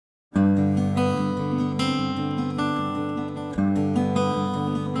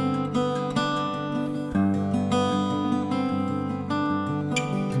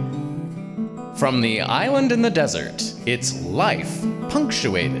From the island in the desert, it's life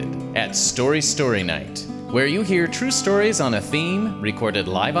punctuated at Story Story Night, where you hear true stories on a theme recorded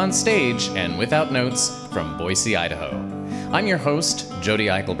live on stage and without notes from Boise, Idaho. I'm your host, Jody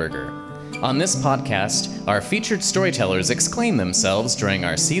Eichelberger. On this podcast, our featured storytellers exclaim themselves during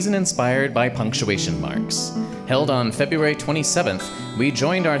our season inspired by punctuation marks. Held on February 27th, we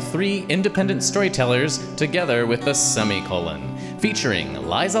joined our three independent storytellers together with the semicolon, featuring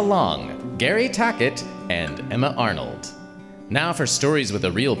Liza Long, Gary Tackett, and Emma Arnold. Now for stories with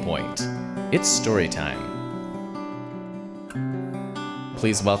a real point. It's story time.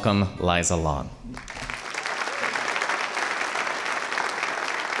 Please welcome Liza Long.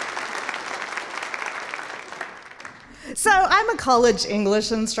 So I'm a college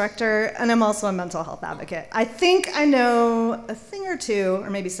English instructor, and I'm also a mental health advocate. I think I know a thing or two,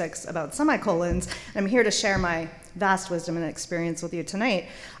 or maybe six, about semicolons, and I'm here to share my vast wisdom and experience with you tonight.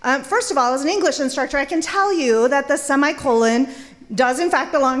 First of all, as an English instructor, I can tell you that the semicolon does in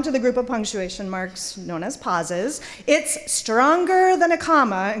fact belong to the group of punctuation marks known as pauses. It's stronger than a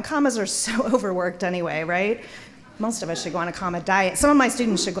comma, and commas are so overworked anyway, right? Most of us should go on a comma diet. Some of my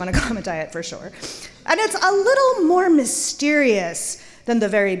students should go on a comma diet for sure. And it's a little more mysterious than the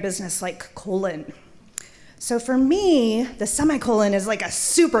very business-like colon. So for me, the semicolon is like a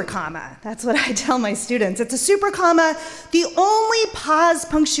super comma. That's what I tell my students. It's a super comma, the only pause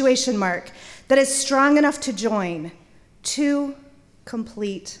punctuation mark that is strong enough to join two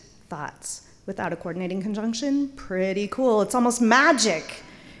complete thoughts without a coordinating conjunction. Pretty cool. It's almost magic.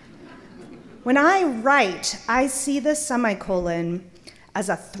 When I write, I see the semicolon as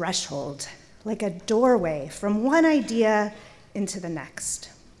a threshold, like a doorway from one idea into the next.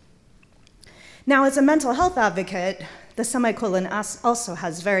 Now, as a mental health advocate, the semicolon also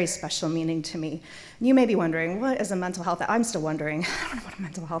has very special meaning to me. You may be wondering, what is a mental health I'm still wondering. I don't know what a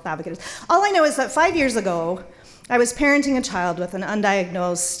mental health advocate is. All I know is that 5 years ago, I was parenting a child with an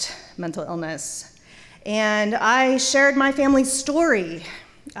undiagnosed mental illness. And I shared my family's story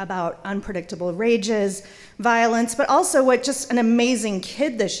about unpredictable rages, violence, but also what just an amazing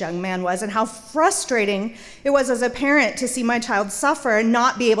kid this young man was and how frustrating it was as a parent to see my child suffer and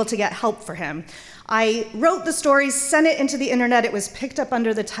not be able to get help for him. I wrote the story, sent it into the internet. It was picked up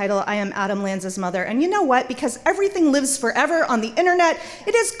under the title, I Am Adam Lanza's Mother. And you know what? Because everything lives forever on the internet,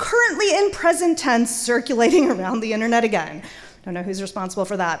 it is currently in present tense circulating around the internet again. Don't know who's responsible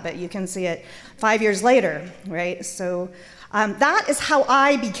for that, but you can see it 5 years later, right? So that is how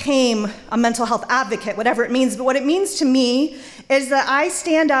I became a mental health advocate, whatever it means. But what it means to me is that I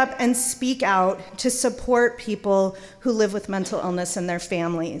stand up and speak out to support people who live with mental illness and their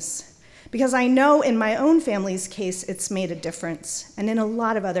families. Because I know in my own family's case, it's made a difference. And in a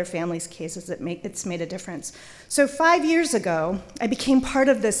lot of other families' cases, it's made a difference. So 5 years ago, I became part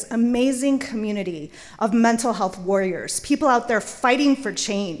of this amazing community of mental health warriors, people out there fighting for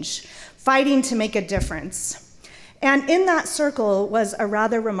change, fighting to make a difference. And in that circle was a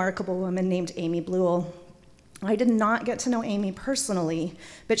rather remarkable woman named Amy Bluell. I did not get to know Amy personally,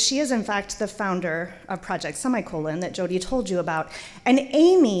 but she is in fact the founder of Project Semicolon that Jody told you about. And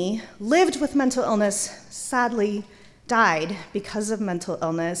Amy lived with mental illness, sadly died because of mental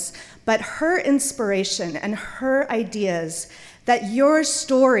illness, but her inspiration and her ideas that your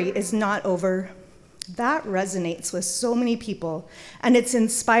story is not over, that resonates with so many people, and it's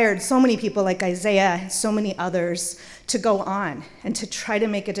inspired so many people like Isaiah, so many others, to go on and to try to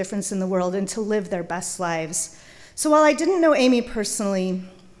make a difference in the world and to live their best lives. So while I didn't know Amy personally,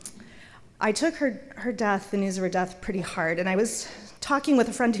 I took her death, the news of her death, pretty hard, and I was talking with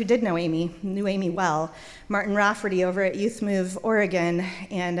a friend who did know Amy, knew Amy well, Martin Rafferty over at Youth Move Oregon,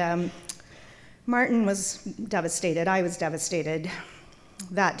 and Martin was devastated. I was devastated.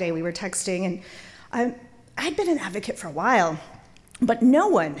 That day we were texting, and I'd been an advocate for a while, but no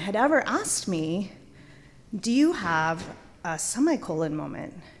one had ever asked me, do you have a semicolon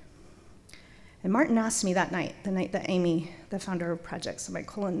moment? And Martin asked me that night, the night that Amy, the founder of Project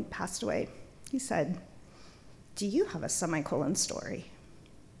Semicolon, passed away. He said, do you have a semicolon story?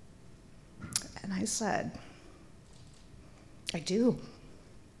 And I said, I do.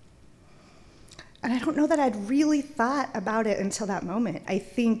 And I don't know that I'd really thought about it until that moment. I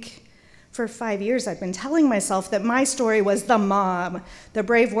think for 5 years, I've been telling myself that my story was the mom, the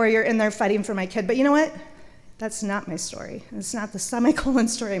brave warrior in there fighting for my kid. But you know what? That's not my story. It's not the semicolon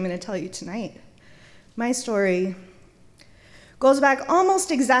story I'm going to tell you tonight. My story goes back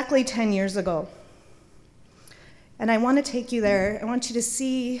almost exactly 10 years ago. And I want to take you there. I want you to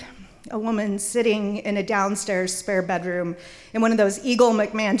see a woman sitting in a downstairs spare bedroom in one of those Eagle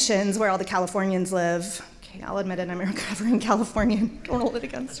McMansions where all the Californians live. Okay, I'll admit it, I'm a recovering Californian. Don't hold it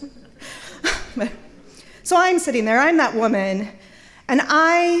against me. So I'm sitting there, I'm that woman, and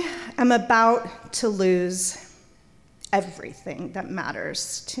I am about to lose everything that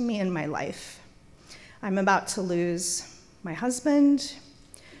matters to me in my life. I'm about to lose my husband.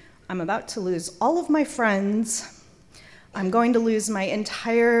 I'm about to lose all of my friends. I'm going to lose my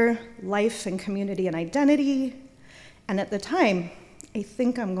entire life and community and identity. And at the time, I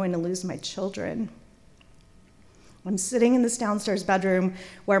think I'm going to lose my children. I'm sitting in this downstairs bedroom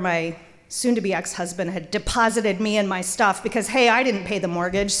where my soon-to-be ex-husband had deposited me and my stuff because, hey, I didn't pay the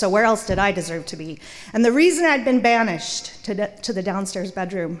mortgage, so where else did I deserve to be? And the reason I'd been banished to the downstairs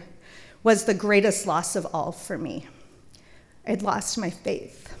bedroom was the greatest loss of all for me. I'd lost my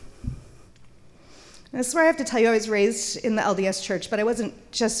faith. And this is where I have to tell you, I was raised in the LDS church, but I wasn't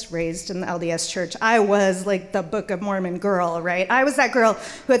just raised in the LDS church. I was like the Book of Mormon girl, right? I was that girl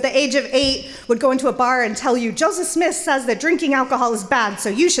who at the age of 8 would go into a bar and tell you, Joseph Smith says that drinking alcohol is bad, so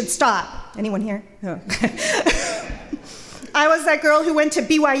you should stop. Anyone here? Oh. I was that girl who went to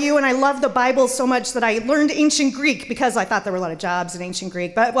BYU, and I loved the Bible so much that I learned ancient Greek because I thought there were a lot of jobs in ancient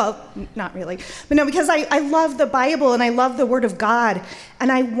Greek, but, well, not really. But no, because I love the Bible, and I love the Word of God,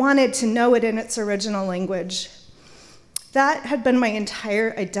 and I wanted to know it in its original language. That had been my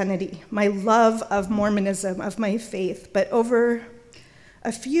entire identity, my love of Mormonism, of my faith. But over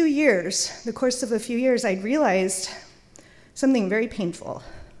a few years, the course of a few years, I'd realized something very painful.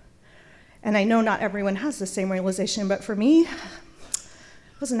 And I know not everyone has the same realization, but for me,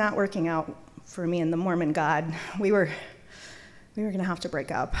 it was not working out for me and the Mormon God. We were going to have to break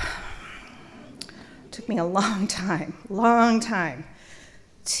up. It took me a long time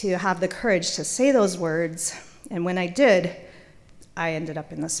to have the courage to say those words. And when I did, I ended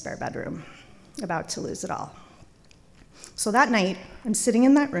up in the spare bedroom, about to lose it all. So that night, I'm sitting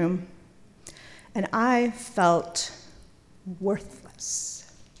in that room, and I felt worthless.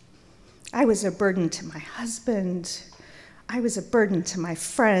 I was a burden to my husband. I was a burden to my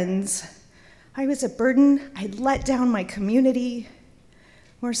friends. I was a burden. I'd let down my community.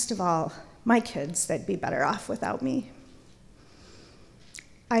 Worst of all, my kids, they'd be better off without me.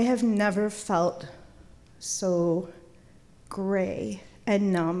 I have never felt so gray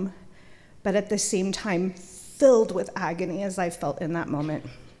and numb, but at the same time filled with agony as I felt in that moment.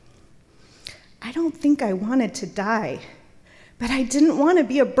 I don't think I wanted to die. But I didn't want to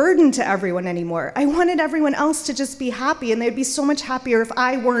be a burden to everyone anymore. I wanted everyone else to just be happy, and they'd be so much happier if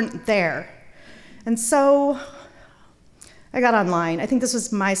I weren't there. And so I got online. I think this was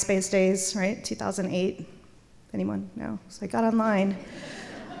MySpace days, right? 2008. Anyone? No? So I got online.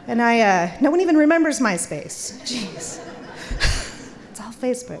 And no one even remembers MySpace. Jeez. It's all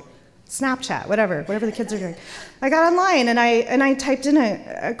Facebook, Snapchat, whatever the kids are doing. I got online, and I typed in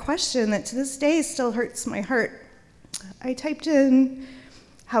a question that to this day still hurts my heart. I typed in,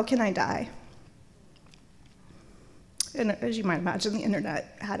 how can I die? And as you might imagine, the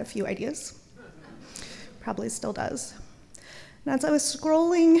internet had a few ideas. Probably still does. And as I was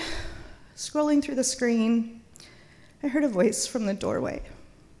scrolling through the screen, I heard a voice from the doorway.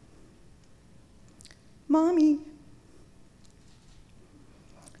 Mommy.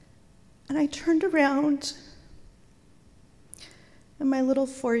 And I turned around, and my little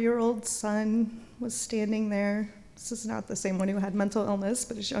 4-year-old son was standing there. This is not the same one who had mental illness,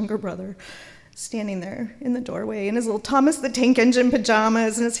 but his younger brother, standing there in the doorway in his little Thomas the Tank Engine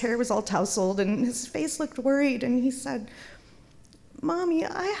pajamas, and his hair was all tousled, and his face looked worried, and he said, Mommy,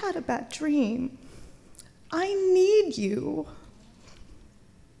 I had a bad dream. I need you.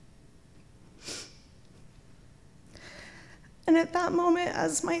 And at that moment,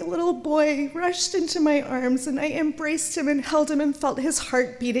 as my little boy rushed into my arms, and I embraced him and held him and felt his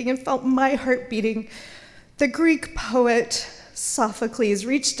heart beating and felt my heart beating, the Greek poet Sophocles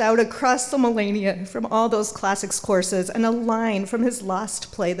reached out across the millennia from all those classics courses, and a line from his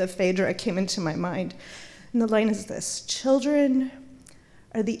lost play, the Phaedra, came into my mind. And the line is this: children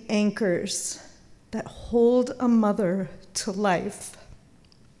are the anchors that hold a mother to life.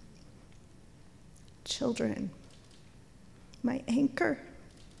 Children, my anchor.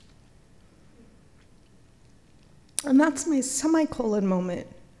 And that's my semicolon moment,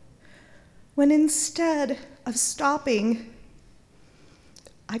 when instead of stopping,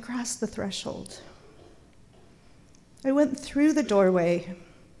 I crossed the threshold. I went through the doorway.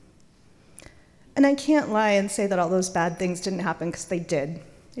 And I can't lie and say that all those bad things didn't happen, because they did.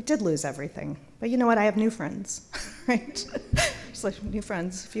 I did lose everything. But you know what? I have new friends, right? Just like new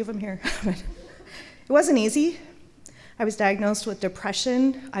friends, a few of them here. It wasn't easy. I was diagnosed with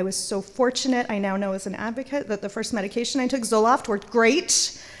depression. I was so fortunate, I now know as an advocate, that the first medication I took, Zoloft, worked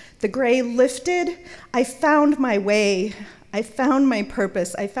great. The gray lifted. I found my way. I found my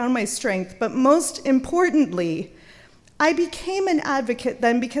purpose, I found my strength, but most importantly, I became an advocate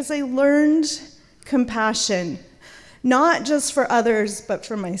then because I learned compassion, not just for others, but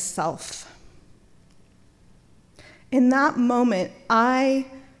for myself. In that moment, I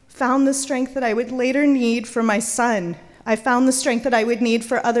found the strength that I would later need for my son. I found the strength that I would need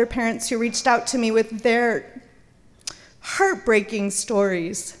for other parents who reached out to me with their heartbreaking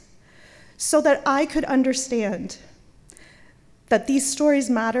stories, so that I could understand that these stories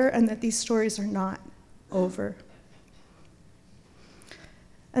matter and that these stories are not over.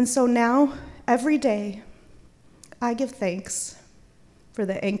 And so now, every day, I give thanks for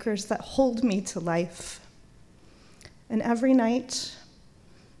the anchors that hold me to life. And every night,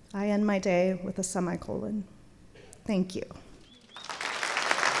 I end my day with a semicolon. Thank you.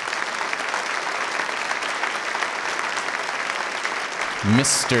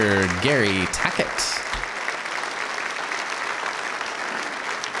 Mr. Gary Tackett.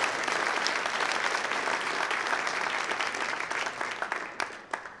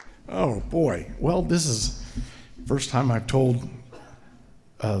 Oh boy, well, this is the first time I've told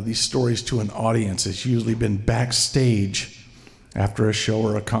these stories to an audience. It's usually been backstage after a show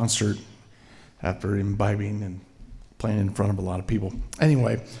or a concert, after imbibing and playing in front of a lot of people.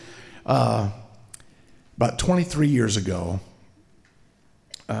 Anyway, about 23 years ago,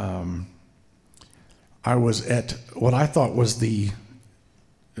 I was at what I thought was the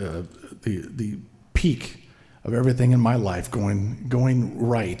peak of everything in my life going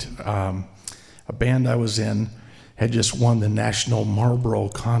right. A band I was in had just won the National Marlboro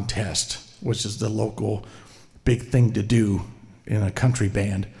Contest, which is the local big thing to do in a country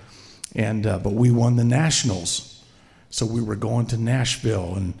band. And but we won the Nationals, so we were going to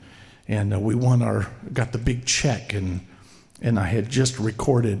Nashville, and we got the big check, and I had just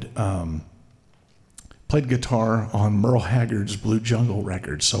recorded, played guitar on Merle Haggard's Blue Jungle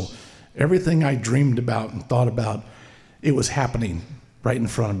record. So everything I dreamed about and thought about, it was happening right in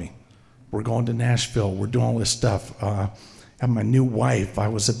front of me. We're going to Nashville. We're doing all this stuff. I have my new wife. I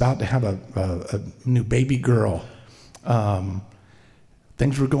was about to have a new baby girl.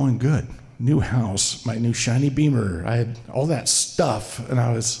 Things were going good. New house, my new shiny Beamer. I had all that stuff, and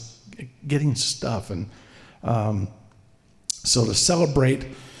I was getting stuff. And so to celebrate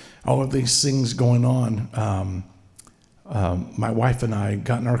all of these things going on, my wife and I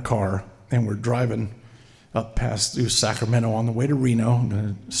got in our car, and we're driving up past through Sacramento on the way to Reno. I'm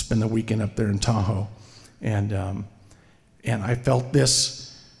going to spend the weekend up there in Tahoe. And I felt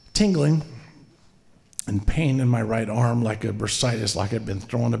this tingling and pain in my right arm, like a bursitis, like I'd been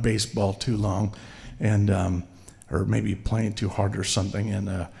throwing a baseball too long, and or maybe playing too hard or something. And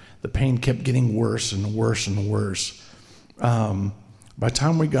the pain kept getting worse and worse and worse. By the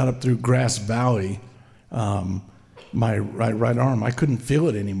time we got up through Grass Valley, my right arm, I couldn't feel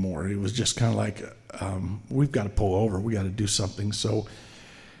it anymore. It was just kind of like, we've got to pull over. We got to do something. So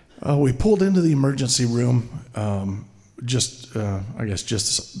we pulled into the emergency room, just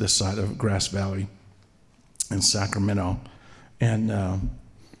this side of Grass Valley in Sacramento. And I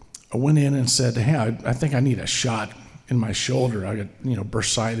went in and said, hey, I think I need a shot in my shoulder. I got,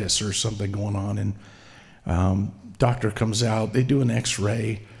 bursitis or something going on. And doctor comes out. They do an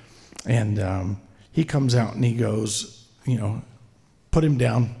x-ray. And he comes out and he goes, put him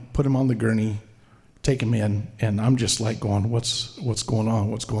down, put him on the gurney, take him in. And I'm just like going, what's going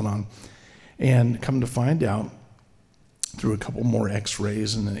on? What's going on? And come to find out through a couple more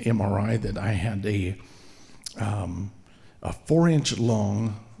x-rays and an MRI that I had a 4-inch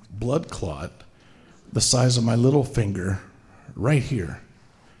long blood clot the size of my little finger right here.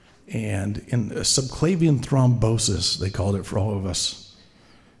 And in subclavian thrombosis, they called it for all of us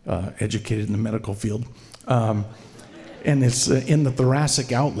educated in the medical field. And it's in the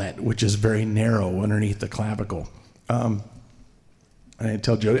thoracic outlet, which is very narrow underneath the clavicle. I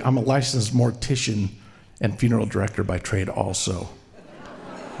tell Jody, I'm a licensed mortician and funeral director by trade also.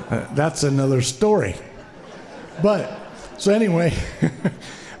 That's another story. But, so anyway,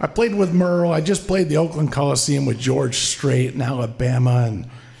 I played with Merle. I just played the Oakland Coliseum with George Strait in Alabama, and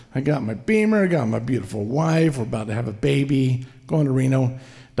I got my Beamer, I got my beautiful wife. We're about to have a baby, going to Reno.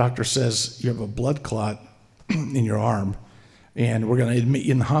 Doctor says, you have a blood clot in your arm, and we're going to admit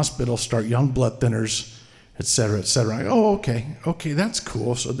you in the hospital, start young blood thinners, et cetera, et cetera. I go, oh, okay, that's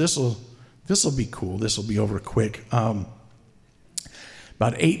cool. So this will be cool. This will be over quick. About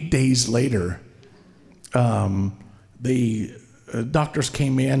 8 days later, the doctors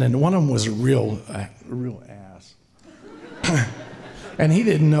came in, and one of them was a real ass. And he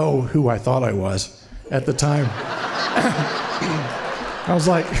didn't know who I thought I was at the time. I was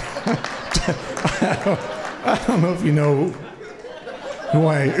like, I don't know if you know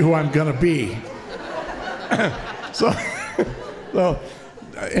who I'm gonna be. So,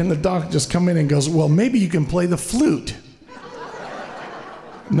 and the doc just come in and goes, well, maybe you can play the flute.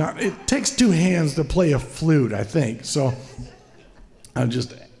 Now, it takes two hands to play a flute, I think. So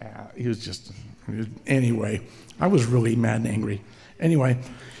anyway, I was really mad and angry. Anyway,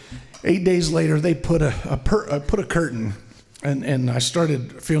 8 days later, they put a curtain, and I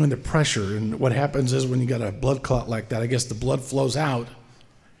started feeling the pressure. And what happens is when you got a blood clot like that, I guess the blood flows out,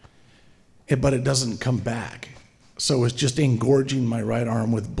 but it doesn't come back. So it's just engorging my right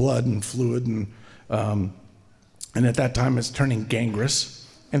arm with blood and fluid, and at that time it's turning gangrenous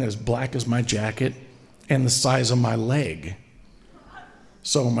and as black as my jacket and the size of my leg.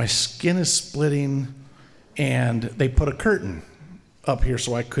 So my skin is splitting, and they put a curtain up here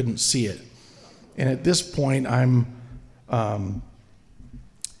so I couldn't see it. And at this point,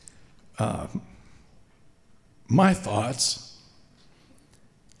 my thoughts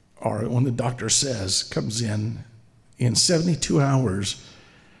are when the doctor comes in 72 hours,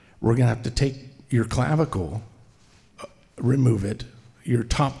 we're going to have to take your clavicle, remove it, your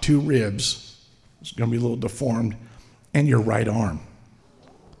top two ribs, it's going to be a little deformed, and your right arm.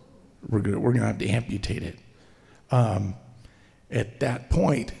 We're going to have to amputate it. At that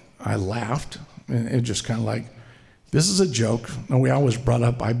point, I laughed, and it just kind of like, this is a joke. And we always brought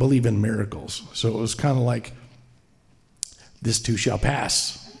up, I believe in miracles. So it was kind of like, this too shall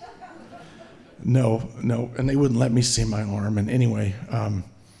pass. No, and they wouldn't let me see my arm. And anyway,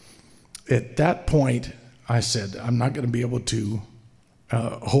 at that point, I said, I'm not going to be able to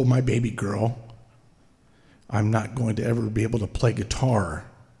hold my baby girl. I'm not going to ever be able to play guitar.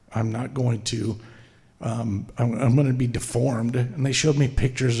 I'm not going to, I'm going to be deformed. And they showed me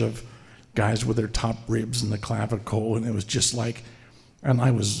pictures of guys with their top ribs and the clavicle, and it was just like, and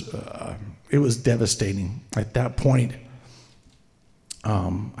it was devastating. At that point,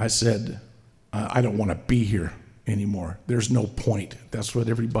 I said, I don't want to be here anymore. There's no point. That's what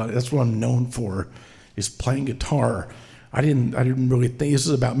I'm known for, is playing guitar. I didn't really think this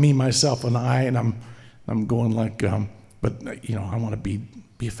is about me, myself, and I, and I'm going like, but I want to be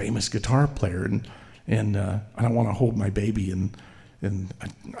a famous guitar player, and I want to hold my baby, and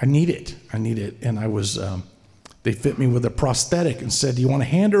I need it. And I was, they fit me with a prosthetic and said, do you want a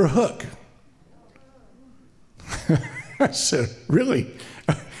hand or a hook? I said, really?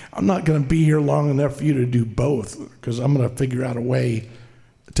 I'm not going to be here long enough for you to do both, because I'm going to figure out a way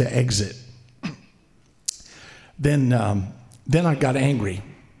to exit. Then I got angry,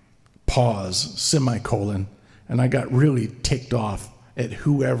 pause, semicolon, and I got really ticked off at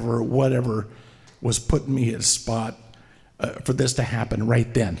whoever, whatever was putting me at a spot for this to happen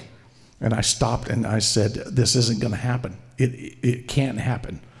right then. And I stopped and I said, this isn't going to happen. It can't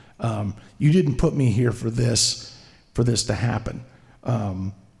happen. You didn't put me here for this to happen.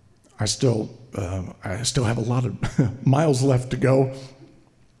 I still have a lot of miles left to go,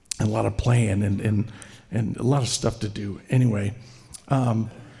 and a lot of playing and a lot of stuff to do. Anyway, I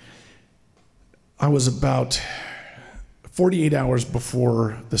was about 48 hours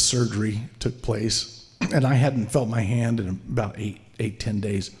before the surgery took place, and I hadn't felt my hand in about 10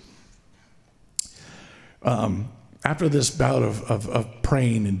 days. After this bout of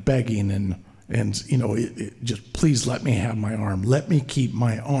praying and begging and it just, please let me have my arm. Let me keep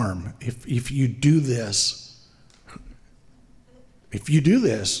my arm. If you do this, I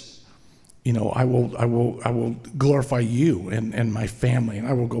will glorify you and my family, and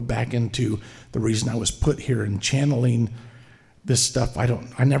I will go back into the reason I was put here and channeling this stuff.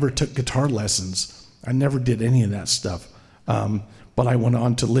 I never took guitar lessons. I never did any of that stuff. But I went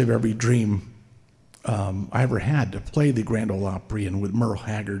on to live every dream I ever had, to play the Grand Ole Opry and with Merle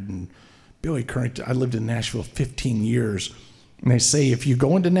Haggard and Billy Currie. I lived in Nashville 15 years. And they say if you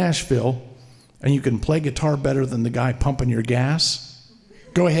go into Nashville and you can play guitar better than the guy pumping your gas,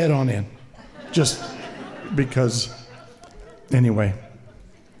 go ahead on in. Just because, anyway.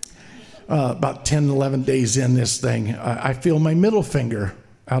 About 10, 11 days in this thing, I feel my middle finger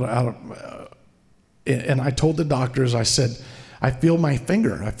out of and I told the doctors, I said, I feel my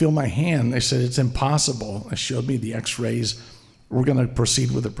finger, I feel my hand. They said, it's impossible. They showed me the x-rays. We're going to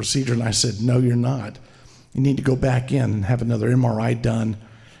proceed with the procedure. And I said, no, you're not. You need to go back in and have another MRI done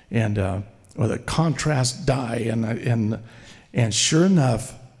and with a contrast dye. And sure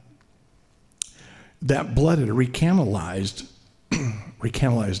enough, that blood had recanalized.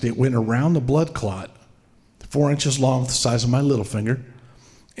 It went around the blood clot, 4 inches long, the size of my little finger,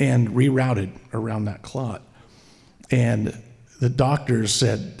 and rerouted around that clot. And the doctors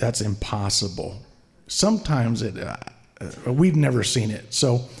said, that's impossible. Sometimes we've never seen it.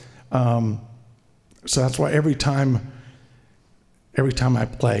 So So that's why every time I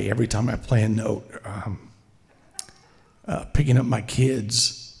play a note, picking up my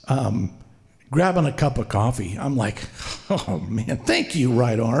kids, grabbing a cup of coffee, I'm like, oh man, thank you,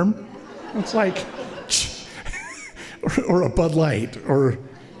 right arm. It's like, or a Bud Light, or,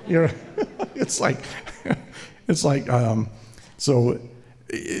 you know, so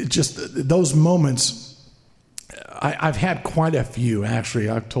it just those moments. I've had quite a few, actually.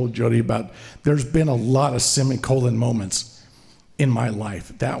 I've told Jody about, there's been a lot of semicolon moments in my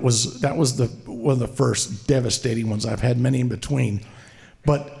life. That was one of the first devastating ones. I've had many in between.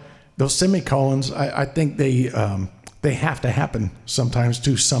 But those semicolons, I think they have to happen sometimes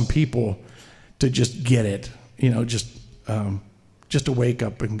to some people to just get it, just to wake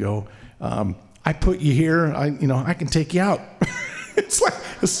up and go, I put you here, I can take you out. It's like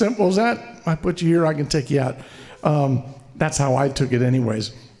as simple as that. I put you here, I can take you out. That's how I took it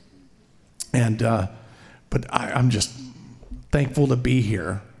anyways. And, but I'm just thankful to be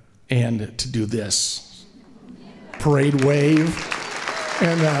here and to do this parade wave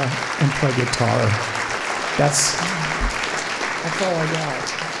and play guitar. That's all I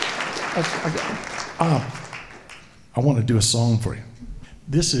got. I want to do a song for you.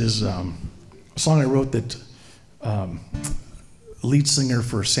 This is a song I wrote that lead singer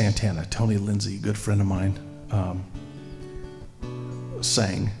for Santana, Tony Lindsay, a good friend of mine,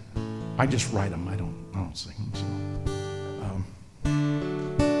 sang. I just write them. I don't sing them. So,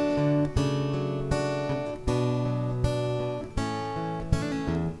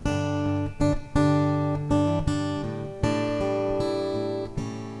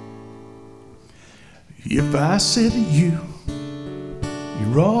 if I said to you,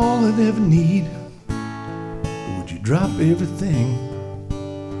 you're all I'd ever need, would you drop everything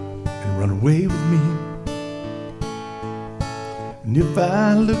and run away with me? And if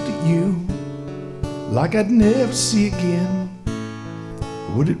I looked at you like I'd never see again,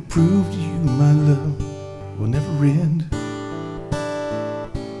 would it prove to you my love will never end?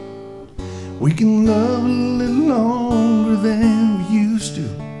 We can love a little longer than we used to.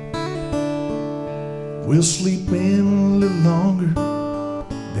 We'll sleep in a little longer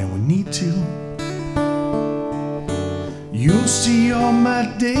than we need to. You'll see all my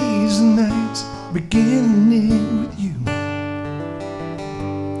days and nights beginning with you.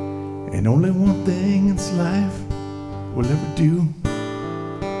 And only one thing in this life we'll ever do,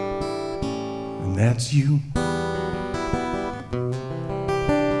 and that's you.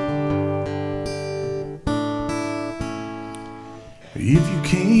 If you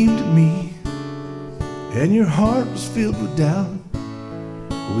came to me and your heart was filled with doubt,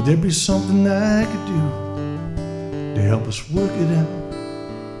 would there be something I could do to help us work it out?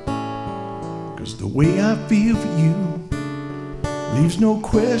 'Cause the way I feel for you leaves no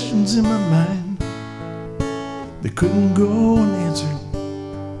questions in my mind that couldn't go unanswered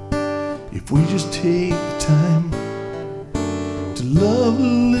if we just take the time to love a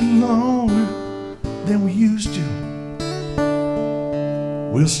little longer than we used to.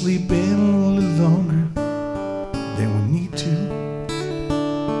 We'll sleep in a little longer than we need to.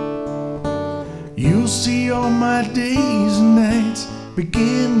 You'll see all my days and nights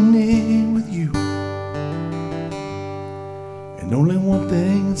beginning with you. And only one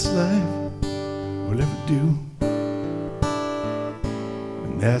thing in this life we'll ever do,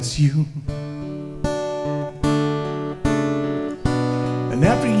 and that's you. And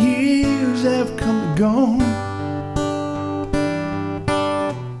after years have come and gone,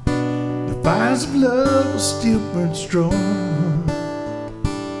 the fires of love will still burn strong.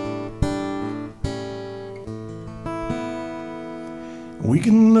 We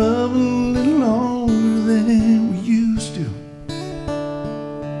can love a little longer than we used to.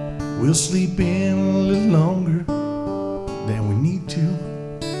 We'll sleep in a little longer than we need to.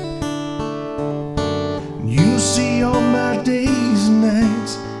 And you'll see all my days and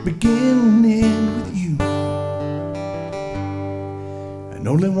nights beginning with you. And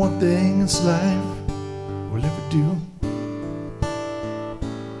only one thing in this life we'll ever do,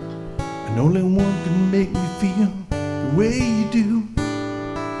 and only one can make me feel the way you do,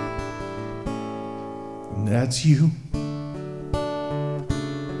 and that's you.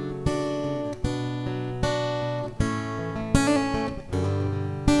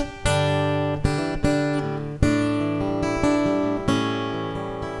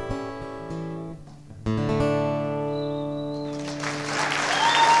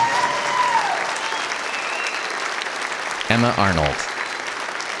 Emma Arnold.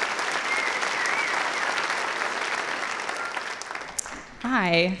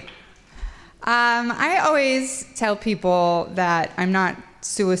 Hi. I always tell people that I'm not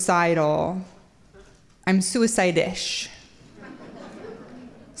suicidal, I'm suicide-ish.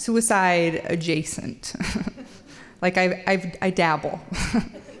 Suicide adjacent. Like I dabble.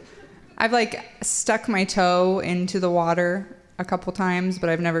 I've like stuck my toe into the water a couple times, but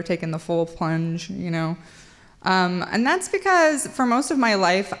I've never taken the full plunge, you know. And that's because for most of my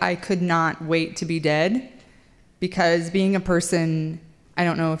life, I could not wait to be dead, because being a person, I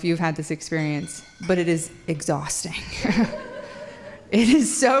don't know if you've had this experience, but it is exhausting. It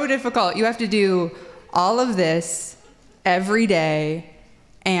is so difficult. You have to do all of this every day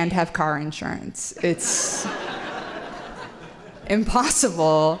and have car insurance. It's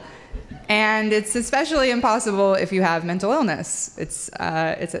impossible. And it's especially impossible if you have mental illness. It's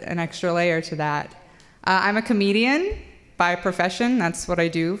an extra layer to that. I'm a comedian by profession. That's what I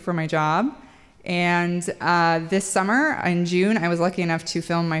do for my job. And this summer, in June, I was lucky enough to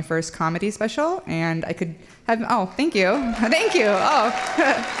film my first comedy special. And I could have, thank you. Thank you.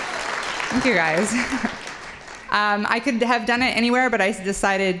 Thank you, guys. I could have done it anywhere, but I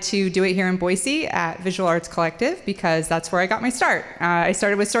decided to do it here in Boise at Visual Arts Collective, because that's where I got my start. I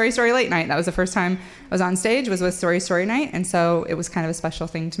started with Story Story Late Night. That was the first time I was on stage, was with Story Story Night, and so it was kind of a special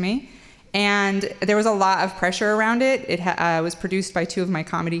thing to me. And there was a lot of pressure around it. It was produced by two of my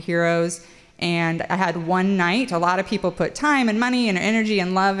comedy heroes, and I had one night. A lot of people put time and money and energy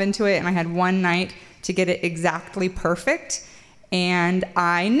and love into it, and I had one night to get it exactly perfect. And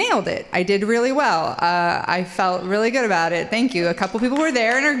I nailed it. I did really well. I felt really good about it. Thank you. A couple people were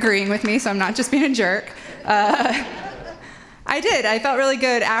there and are agreeing with me, so I'm not just being a jerk. I did. I felt really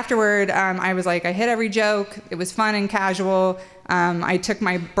good afterward. I was like, I hit every joke. It was fun and casual. I took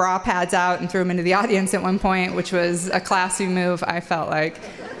my bra pads out and threw them into the audience at one point, which was a classy move, I felt like.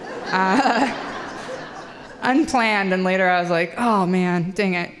 Unplanned, and later I was like, oh man,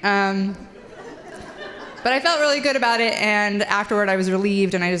 dang it. But I felt really good about it, and afterward I was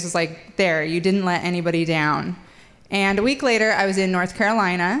relieved, and I just was like, there, you didn't let anybody down. And a week later, I was in North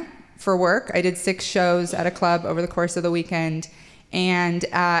Carolina for work. I did 6 shows at a club over the course of the weekend, and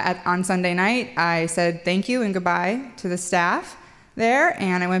on Sunday night, I said thank you and goodbye to the staff there,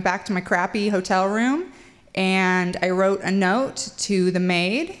 and I went back to my crappy hotel room, and I wrote a note to the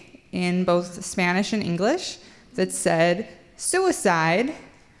maid in both Spanish and English that said, suicide,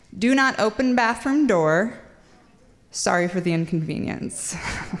 do not open bathroom door. Sorry for the inconvenience.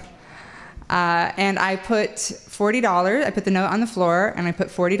 And I put $40, I put the note on the floor, and I put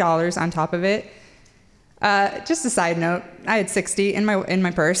 $40 on top of it. Just a side note, I had $60 in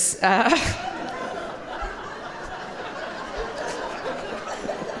my purse. I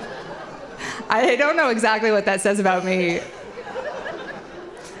don't know exactly what that says about me.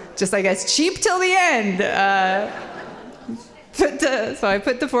 Just, I guess, cheap till the end. So I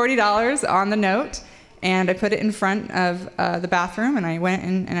put the $40 on the note, and I put it in front of the bathroom, and I went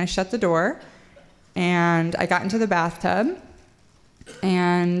in and I shut the door, and I got into the bathtub,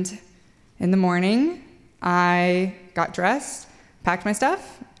 and in the morning, I got dressed, packed my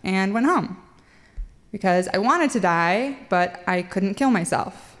stuff, and went home. Because I wanted to die, but I couldn't kill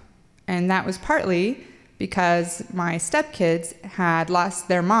myself. And that was partly because my stepkids had lost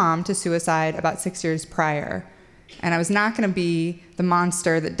their mom to suicide about 6 years prior. And I was not going to be the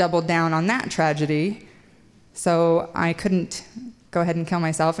monster that doubled down on that tragedy. So I couldn't go ahead and kill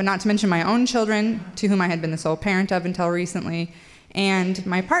myself. And not to mention my own children, to whom I had been the sole parent of until recently, and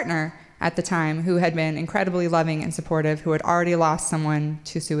my partner at the time, who had been incredibly loving and supportive, who had already lost someone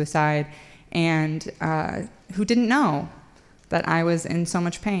to suicide, and who didn't know that I was in so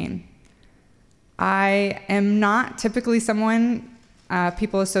much pain. I am not typically someone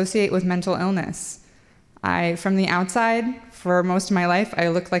people associate with mental illness. From the outside, for most of my life, I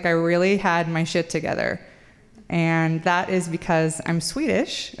looked like I really had my shit together. And that is because I'm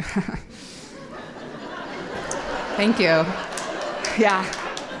Swedish. Thank you. Yeah,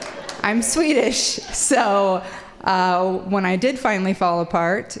 I'm Swedish. So when I did finally fall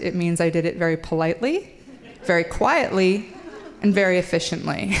apart, it means I did it very politely, very quietly, and very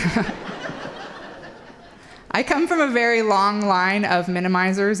efficiently. I come from a very long line of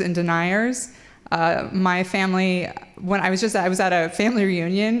minimizers and deniers. My family, I was at a family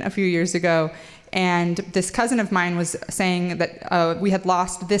reunion a few years ago, and this cousin of mine was saying that we had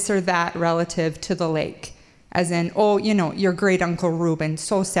lost this or that relative to the lake. As in, your great Uncle Reuben,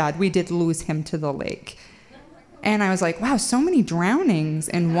 so sad, we did lose him to the lake. And I was like, wow, so many drownings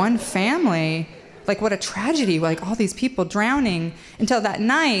in one family. Like, what a tragedy, like all these people drowning. Until that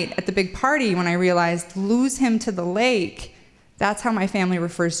night at the big party when I realized, lose him to the lake. That's how my family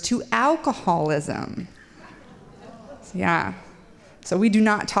refers to alcoholism. Yeah. So we do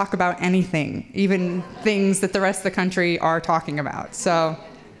not talk about anything, even things that the rest of the country are talking about. So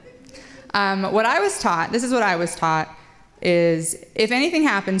What I was taught, this is what I was taught, is if anything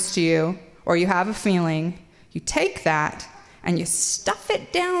happens to you or you have a feeling, you take that and you stuff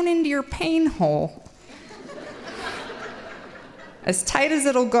it down into your pain hole as tight as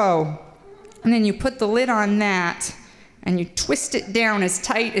it'll go. And then you put the lid on that and you twist it down as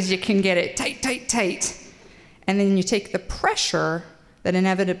tight as you can get it, tight, tight, tight. And then you take the pressure that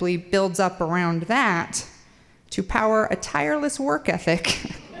inevitably builds up around that to power a tireless work ethic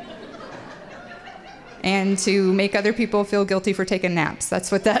and to make other people feel guilty for taking naps.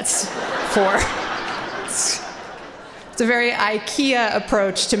 That's what that's for. It's a very IKEA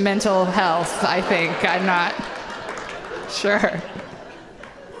approach to mental health, I think. I'm not sure.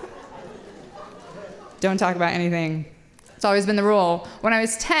 Don't talk about anything. It's always been the rule. When I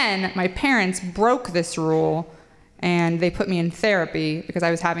was 10, my parents broke this rule, and they put me in therapy because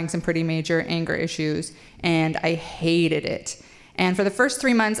I was having some pretty major anger issues, and I hated it. And for the first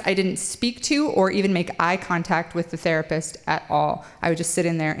 3 months, I didn't speak to or even make eye contact with the therapist at all. I would just sit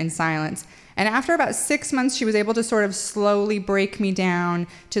in there in silence. And after about 6 months, she was able to sort of slowly break me down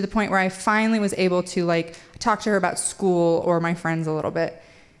to the point where I finally was able to talk to her about school or my friends a little bit.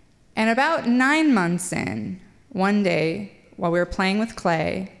 And about 9 months in, one day, while we were playing with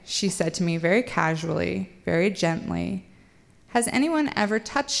clay, she said to me very casually, very gently, "Has anyone ever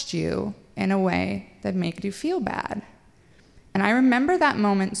touched you in a way that made you feel bad?" And I remember that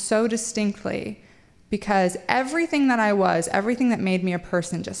moment so distinctly because everything that I was, everything that made me a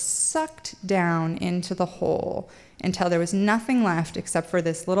person just sucked down into the hole until there was nothing left except for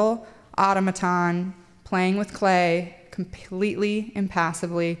this little automaton playing with clay, completely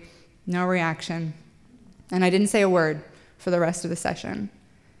impassively, no reaction. And I didn't say a word for the rest of the session.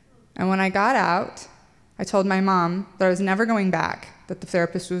 And when I got out, I told my mom that I was never going back, that the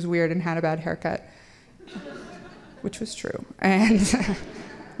therapist was weird and had a bad haircut, which was true. And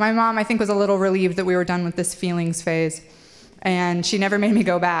my mom, I think, was a little relieved that we were done with this feelings phase, and she never made me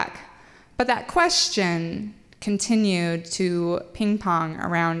go back. But that question continued to ping-pong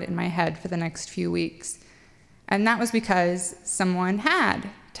around in my head for the next few weeks. And that was because someone had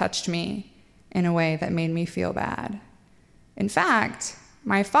touched me in a way that made me feel bad. In fact,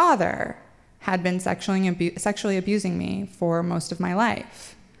 my father had been sexually abusing me for most of my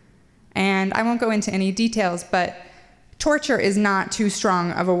life. And I won't go into any details, but torture is not too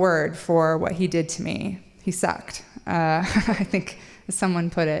strong of a word for what he did to me. He sucked, I think, as someone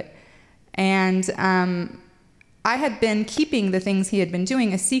put it. And I had been keeping the things he had been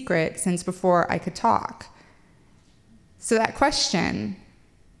doing a secret since before I could talk. So that question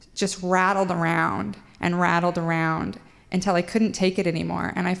just rattled around until I couldn't take it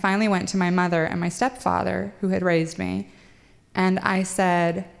anymore. And I finally went to my mother and my stepfather, who had raised me, and I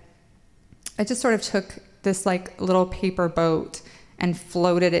said, I just sort of took this little paper boat and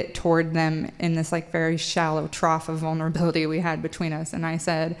floated it toward them in this very shallow trough of vulnerability we had between us. And I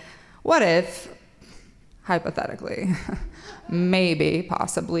said, what if, hypothetically, maybe,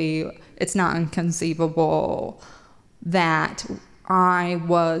 possibly, it's not inconceivable that I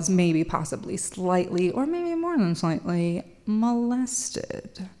was maybe possibly slightly, or maybe more than slightly,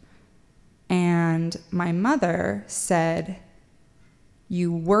 molested. And my mother said,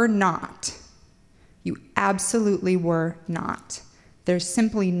 you were not. You absolutely were not. There's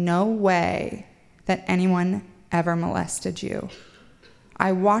simply no way that anyone ever molested you.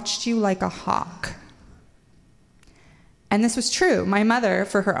 I watched you like a hawk. And this was true. My mother,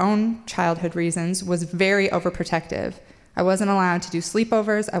 for her own childhood reasons, was very overprotective. I wasn't allowed to do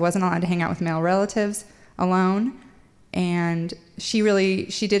sleepovers. I wasn't allowed to hang out with male relatives alone. And she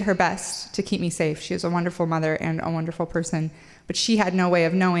did her best to keep me safe. She was a wonderful mother and a wonderful person. But she had no way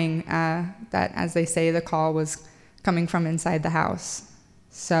of knowing that, as they say, the call was coming from inside the house.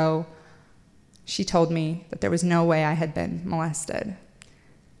 So she told me that there was no way I had been molested.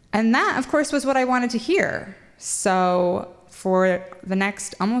 And that, of course, was what I wanted to hear. So for the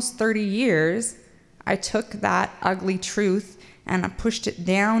next almost 30 years, I took that ugly truth and I pushed it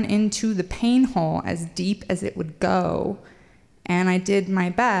down into the pain hole as deep as it would go. And I did my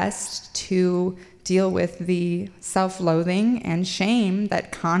best to deal with the self-loathing and shame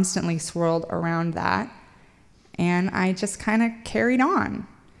that constantly swirled around that. And I just kind of carried on.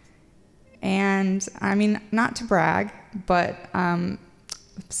 And I mean, not to brag, but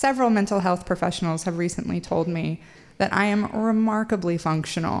several mental health professionals have recently told me that I am remarkably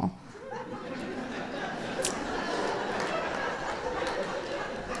functional.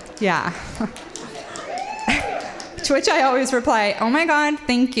 Yeah. To which I always reply, oh my God,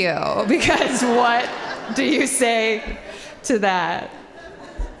 thank you. Because what do you say to that?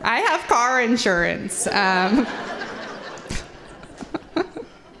 I have car insurance.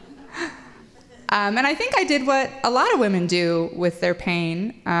 And I think I did what a lot of women do with their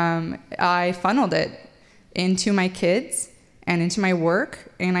pain. I funneled it into my kids and into my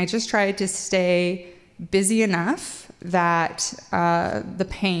work, and I just tried to stay busy enough that the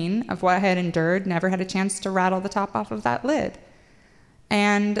pain of what I had endured never had a chance to rattle the top off of that lid.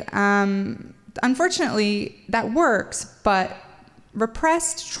 And unfortunately, that works, but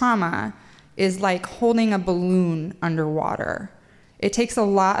repressed trauma is like holding a balloon underwater. It takes a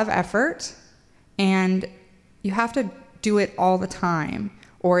lot of effort, and you have to do it all the time,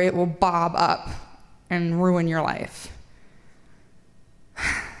 or it will bob up and ruin your life.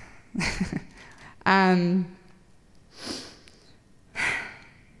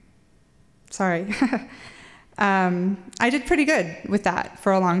 Sorry. I did pretty good with that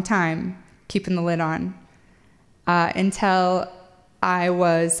for a long time, keeping the lid on, until I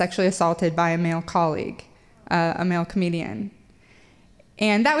was sexually assaulted by a male colleague, a male comedian.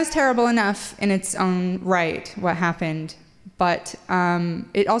 And that was terrible enough in its own right, what happened. But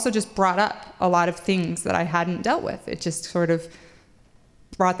it also just brought up a lot of things that I hadn't dealt with. It just sort of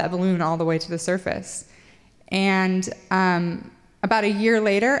brought that balloon all the way to the surface. And about a year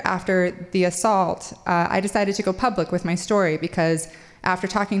later, after the assault, I decided to go public with my story, because after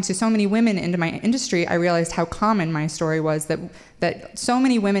talking to so many women in my industry, I realized how common my story was, that so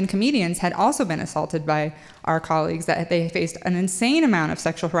many women comedians had also been assaulted by our colleagues, that they faced an insane amount of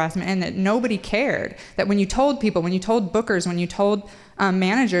sexual harassment, and that nobody cared. That when you told people, when you told bookers, when you told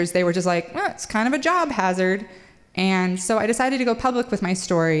managers, they were just like, oh, it's kind of a job hazard. And so I decided to go public with my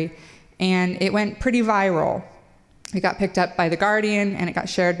story, and it went pretty viral. It got picked up by The Guardian, and it got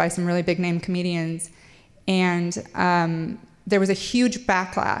shared by some really big name comedians. And there was a huge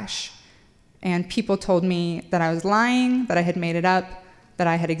backlash, and people told me that I was lying, that I had made it up, that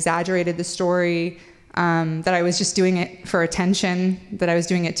I had exaggerated the story, that I was just doing it for attention, that I was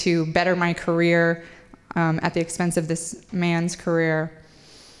doing it to better my career at the expense of this man's career.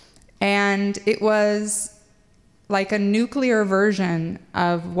 And it was like a nuclear version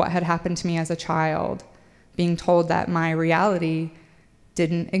of what had happened to me as a child, being told that my reality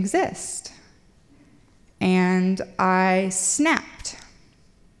didn't exist. And I snapped,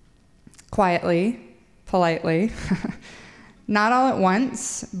 quietly, politely, not all at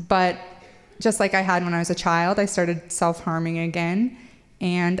once, but just like I had when I was a child, I started self-harming again,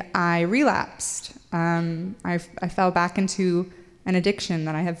 and I relapsed. I fell back into an addiction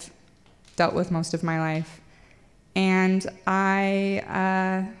that I have dealt with most of my life. And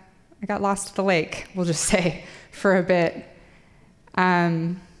I got lost at the lake, we'll just say, for a bit.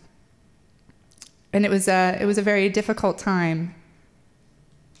 And it was a very difficult time.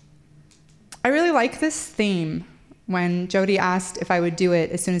 I really like this theme. When Jody asked if I would do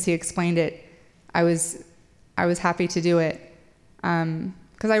it, as soon as he explained it, I was happy to do it,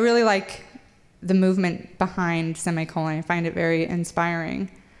 because I really like the movement behind Semicolon. I find it very inspiring.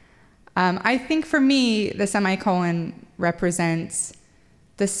 I think for me, the semicolon represents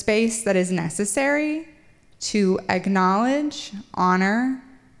the space that is necessary to acknowledge, honor,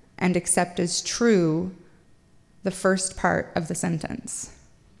 and accept as true the first part of the sentence.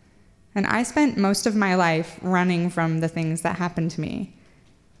 And I spent most of my life running from the things that happened to me.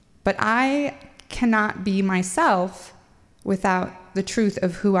 But I cannot be myself without the truth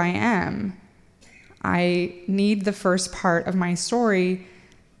of who I am. I need the first part of my story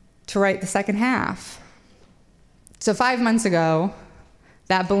to write the second half. So 5 months ago,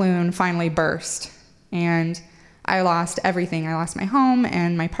 that balloon finally burst, and I lost everything. I lost my home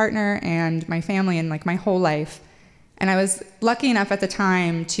and my partner and my family and like my whole life. And I was lucky enough at the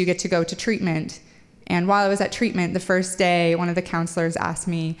time to get to go to treatment. And while I was at treatment, the first day, one of the counselors asked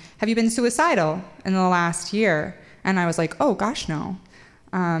me, have you been suicidal in the last year? And I was like, oh gosh, no,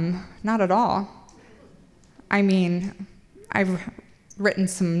 not at all. I mean, I've written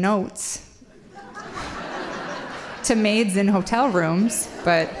some notes to maids in hotel rooms,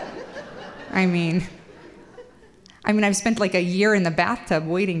 but I mean, I've spent like a year in the bathtub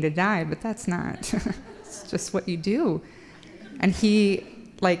waiting to die, but that's not, it's just what you do. And he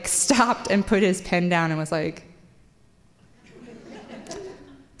like stopped and put his pen down and was like,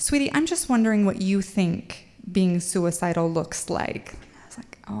 sweetie, I'm just wondering what you think being suicidal looks like. I was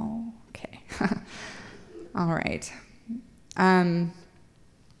like, oh, okay. All right. I'm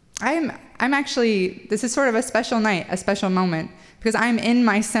actually, this is sort of a special night, a special moment, because I'm in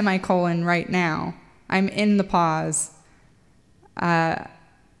my semicolon right now. I'm in the pause.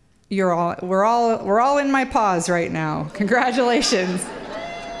 We're all in my pause right now. Congratulations.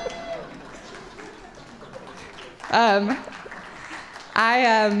 I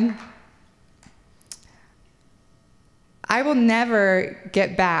will never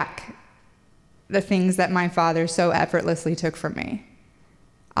get back the things that my father so effortlessly took from me.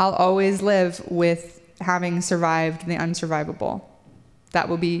 I'll always live with having survived the unsurvivable. That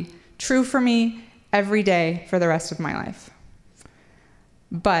will be true for me every day for the rest of my life.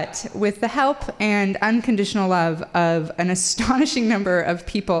 But with the help and unconditional love of an astonishing number of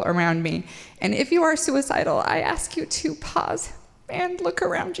people around me, and if you are suicidal, I ask you to pause and look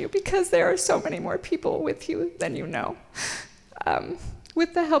around you, because there are so many more people with you than you know.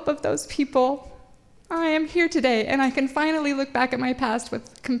 With the help of those people, I am here today, and I can finally look back at my past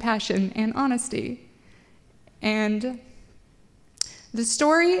with compassion and honesty. And the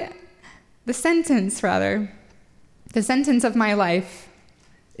sentence of my life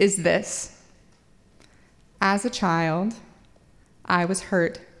is this: as a child, I was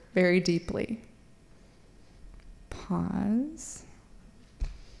hurt very deeply. Pause.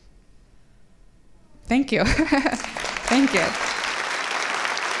 Thank you. Thank you.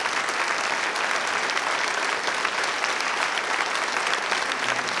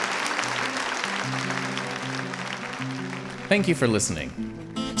 Thank you for listening.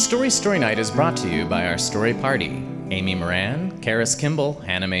 Story Night is brought to you by our story party: Amy Moran, Karis Kimball,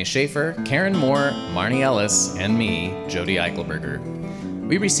 Hannah Mae Schaefer, Karen Moore, Marnie Ellis, and me, Jody Eichelberger.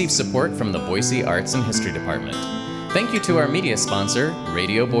 We receive support from the Boise Arts and History Department. Thank you to our media sponsor,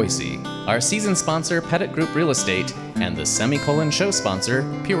 Radio Boise, our season sponsor, Pettit Group Real Estate, and the Semicolon show sponsor,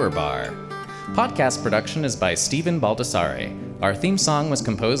 Pure Bar. Podcast production is by Stephen Baldassare. Our theme song was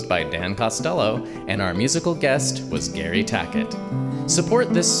composed by Dan Costello, and our musical guest was Gary Tackett.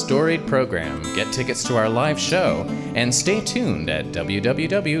 Support this storied program, get tickets to our live show, and stay tuned at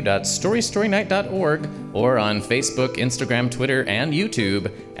www.storystorynight.org or on Facebook, Instagram, Twitter, and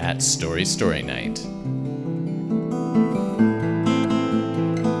YouTube at Story Night.